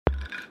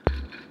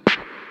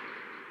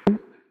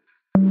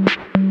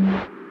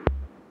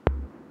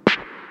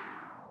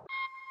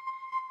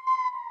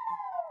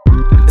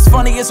It's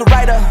funny as a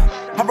writer,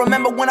 I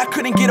remember when I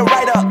couldn't get a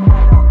write up.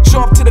 Show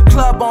up to the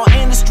club on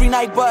industry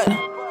night, but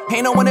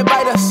ain't no one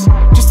invite us.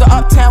 Just an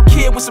uptown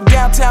kid with some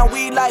downtown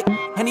weed, like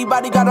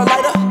anybody got a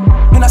lighter?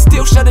 And I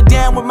still shut it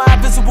down with my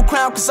invisible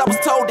crown, cause I was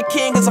told the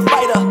king is a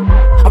fighter.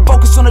 I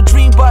focus on a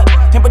dream, but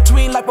in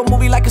between like a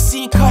movie, like a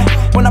scene cut.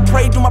 When I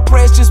pray, do my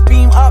prayers just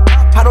beam up?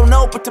 I don't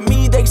know, but to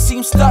me they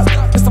seem stuck.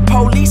 It's the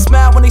police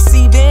smile when they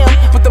see them,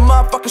 but the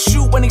motherfuckers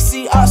shoot when they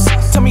see us.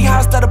 Tell me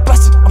how's that a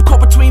blessing? I'm caught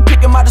between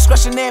picking my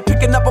discretion and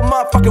picking up a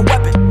motherfucking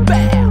weapon.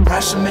 Bam!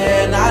 Pressure,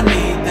 man, I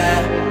need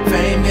that.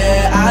 Fame,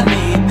 yeah, I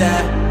need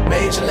that.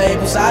 Major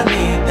labels, I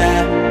need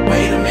that.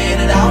 Wait a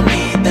minute, I don't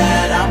need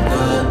that. I'm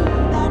good.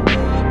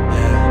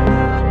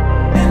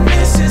 And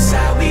this is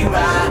how we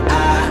ride.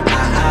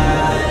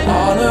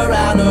 All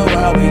around the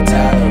world we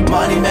tell them,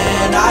 money,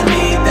 man, I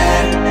need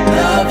that.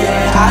 Love,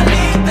 yeah, I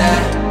need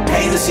that.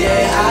 Haters,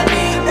 yeah, I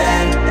need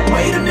that.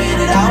 Wait a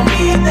minute, I don't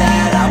need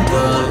that. I'm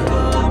good.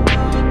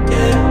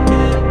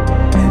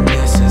 Yeah. And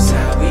this is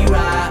how we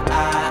ride.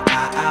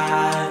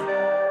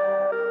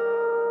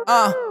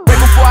 Way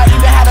before I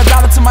even had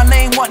 $1 to my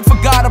name, wanting for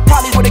God, I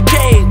probably would've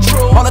caved.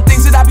 All the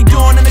things that I be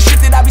doing and the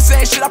shit that I be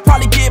saying, shit, I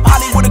probably give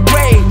Hollywood a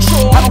grade.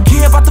 I don't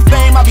care about the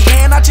fame, I be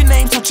airing out your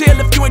name, so chill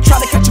if you ain't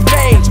trying to catch a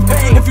fade.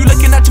 If you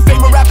looking at your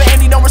favorite rapper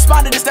and he don't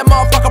respond to this, that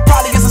motherfucker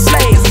probably is a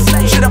slave.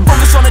 Shit, I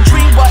focus on a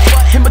dream, but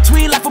in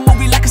between like a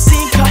movie, like a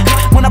scene cut.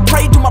 When I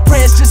pray, do my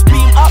prayers just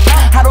beam up?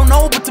 I don't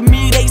know, but to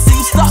me they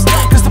seem stuck.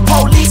 Cause the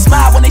police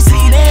smile when they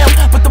see them,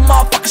 but the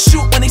motherfuckers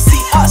shoot when they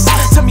see us.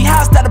 Tell me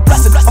how's that a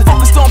blessing? I'm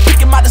focused on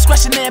picking my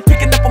discretion and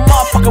picking up a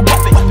motherfucking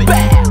weapon.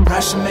 Bam!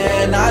 Pressure,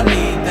 man, I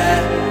need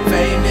that.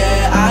 Fame,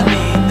 yeah, I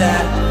need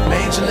that.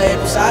 Major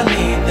labels, I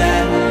need